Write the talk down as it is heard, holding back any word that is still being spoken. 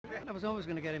I was always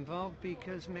going to get involved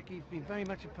because Micky's been very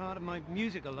much a part of my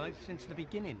musical life since the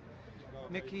beginning.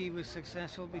 Micky was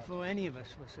successful before any of us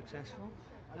were successful,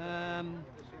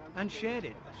 and shared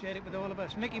it with all of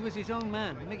us. Micky was his own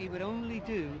man. Micky would only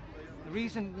do, the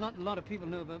reason not a lot of people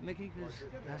know about Micky, because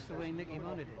that's the way Micky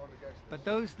wanted it. But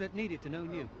those that needed to know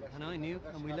knew, and I knew,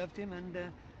 and we loved him, and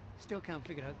still can't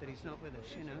figure out that he's not with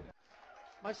us, you know.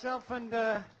 Myself and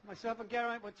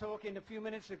Geraint were talking a few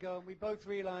minutes ago, and we both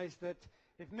realised that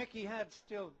if Micky had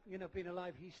still, you know, been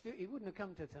alive, he wouldn't have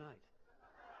come to tonight.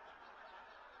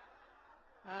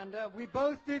 And we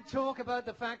both did talk about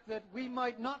the fact that we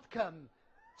might not come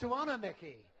to honour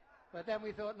Micky, but then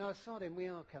we thought, no, sod him, we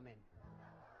are coming,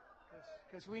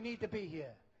 because we need to be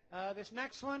here. This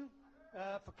next one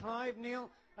for Clive, Neil,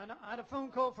 and I had a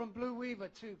phone call from Blue Weaver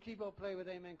too, keyboard player with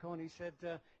Amen Corn. He said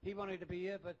he wanted to be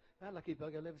here, but that lucky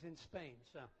bugger lives in Spain,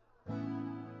 so.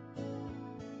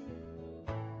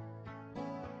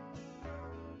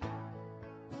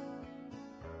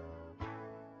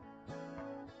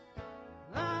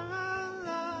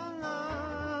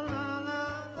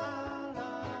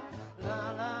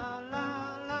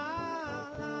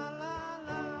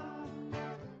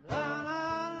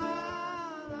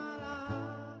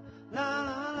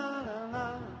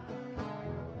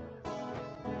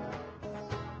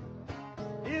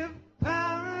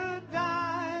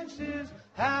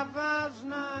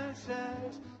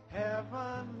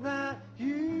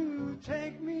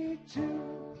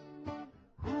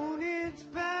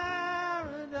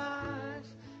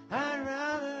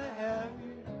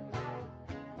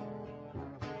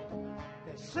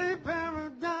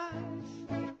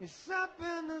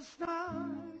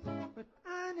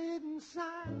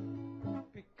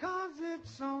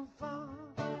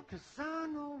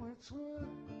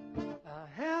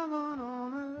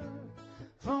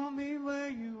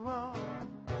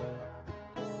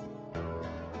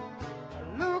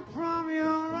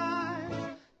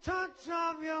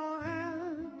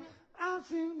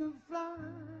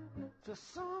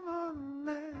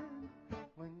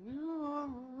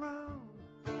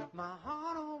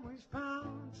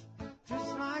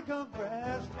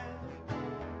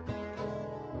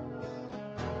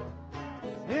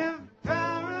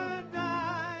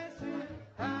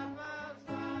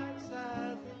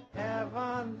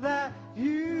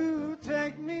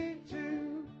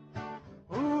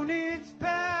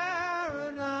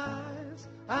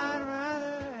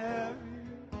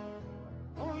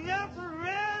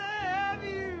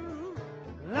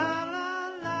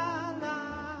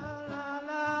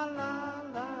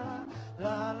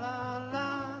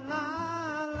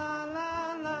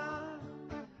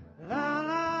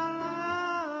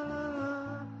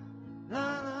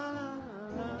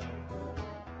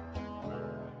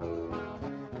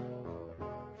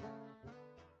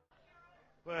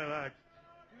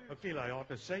 I feel I ought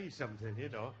to say something, you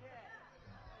know,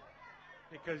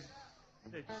 because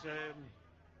it's,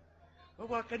 well,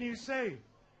 what can you say?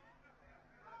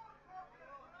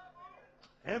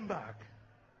 Embark.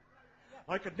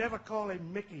 I could never call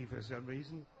him Micky for some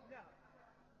reason.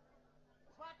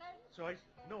 So I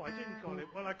didn't call him,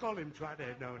 well, I call him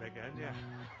Twathead now and again, yeah.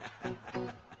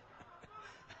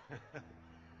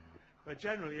 But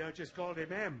generally I just called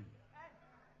him M,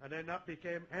 and then that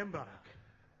became Embark,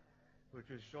 which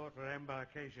was short for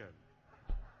embarkation,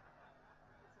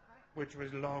 which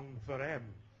was long for M.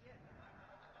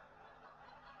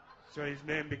 So his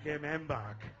name became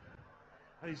Embark.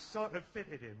 And he sort of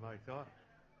fitted him, I thought.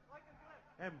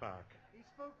 Embark. He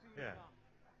spoke to you, yeah. Tom.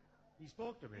 He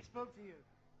spoke to me. He spoke to you.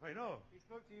 I know. He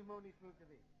spoke to you more than he spoke to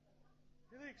me.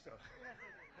 You think so? Yes, I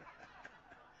do.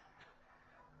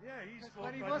 Yeah, he spoke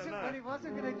when he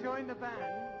wasn't going to join the band,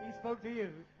 he spoke to you.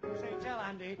 You say, tell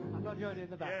Andy, I'm not joining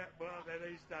the band. Yeah, well, there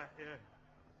is that, yeah.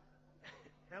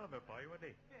 Hell of a boy, wasn't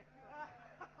he?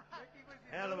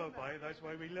 Hell of a boy, that's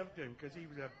why we loved him, because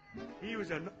he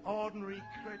was an ordinary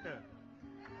critter.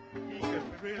 He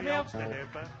could really obstinate him,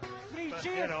 but... Three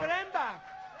cheers for Embark!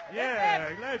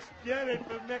 Yeah, let's get it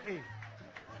for Micky.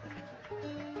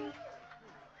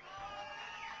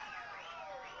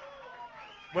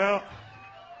 Well...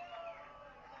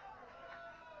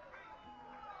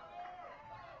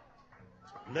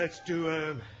 Let's do,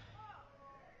 it's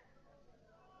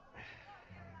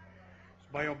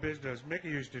my own business. Micky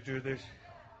used to do this,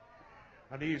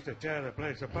 and he used to tear the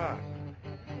place apart.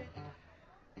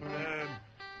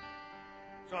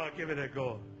 So I'll give it a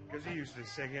go, because he used to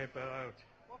sing it out.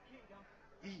 What key, Dom?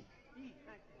 E. E,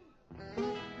 thank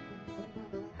you.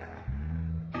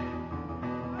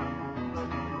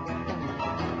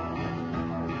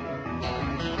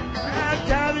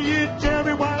 How do you tell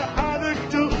me what I ought to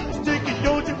do? Sticking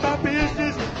notes in my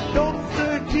business,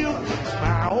 don't kill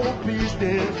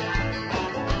business.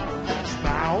 It's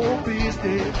my own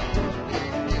business.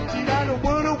 See, I don't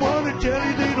wanna tell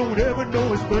you they don't ever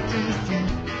know as much as you.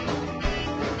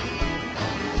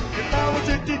 If I was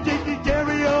at the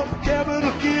carry up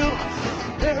Capitol Kill,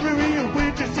 every real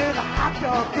winter said a hot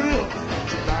dog grill.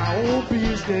 It's my own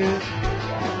business.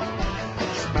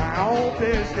 It's my own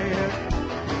business.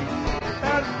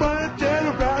 That's why I tell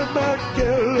about my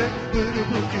girl and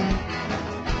beautiful you.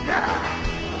 Yeah.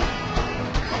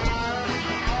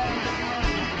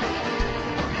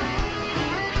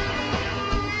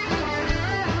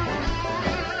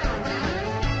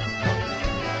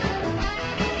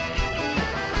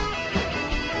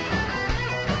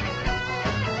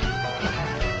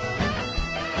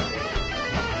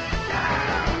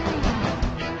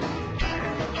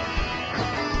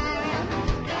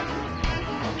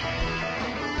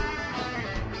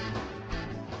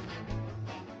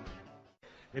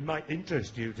 It might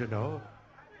interest you to know,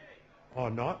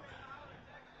 or not,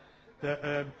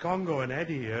 that Congo and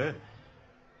Eddie here,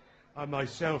 and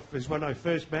myself, is when I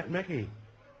first met Micky.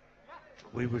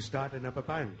 We were starting up a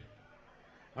band,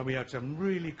 and we had some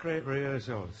really great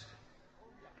rehearsals.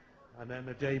 And then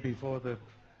the day before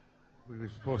we were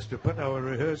supposed to put our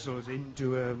rehearsals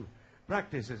into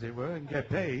practice, as it were, and get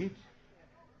paid,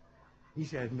 he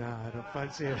said, "Nah, I don't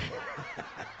fancy it."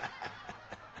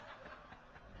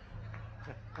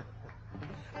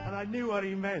 And I knew what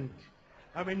he meant.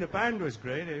 I mean, the band was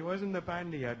great. It wasn't the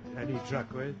band he had any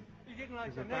truck with. You didn't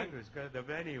like The the band name? was good. The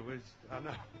venue was,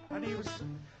 and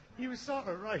he was sort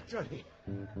of right, wasn't he?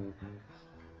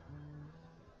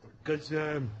 Because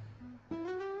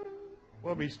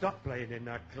when we stopped playing in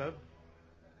that club,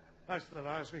 that's the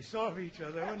last we saw of each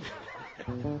other, wasn't it?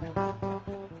 Oh,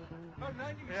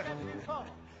 1974.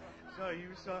 So he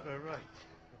was sort of right.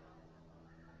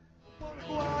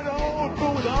 Going on,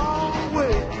 going on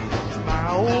way. It's my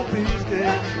own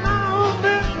business. It's my own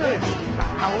business. It's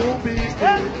my own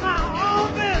business. It's my own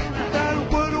business. I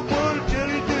don't wanna tell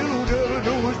you they don't ever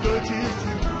know as much as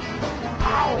you.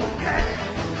 Okay.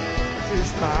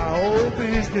 It's my own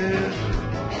business.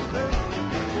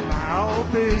 It's my own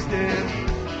business.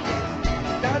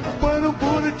 I don't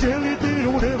wanna tell you they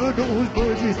don't ever know as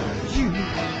much as you.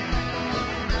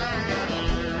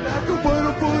 I don't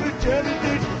wanna tell you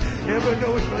they never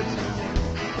know as much as you.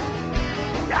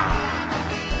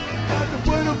 I don't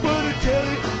wanna tell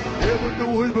you never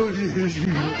know as much as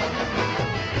you.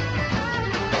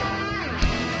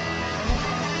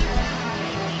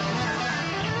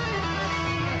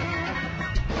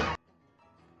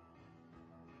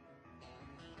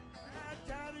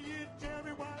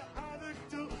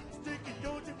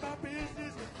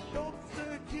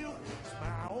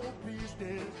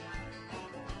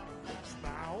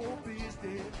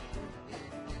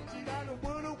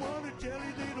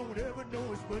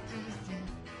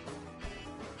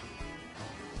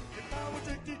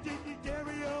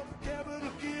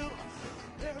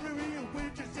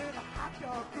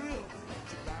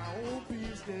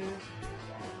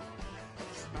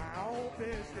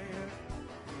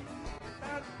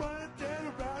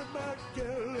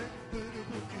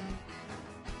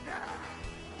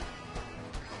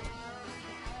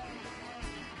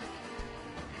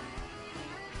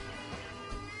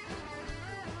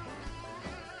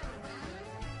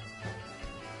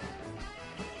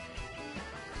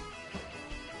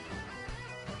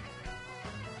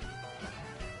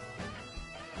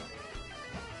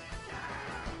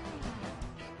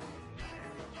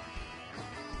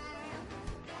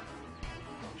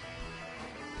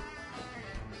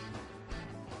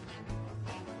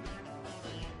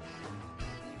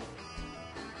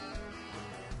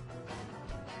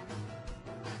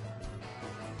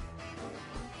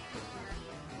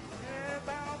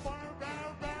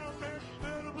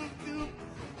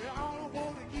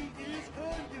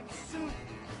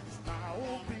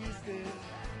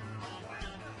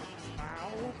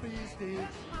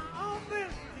 Business.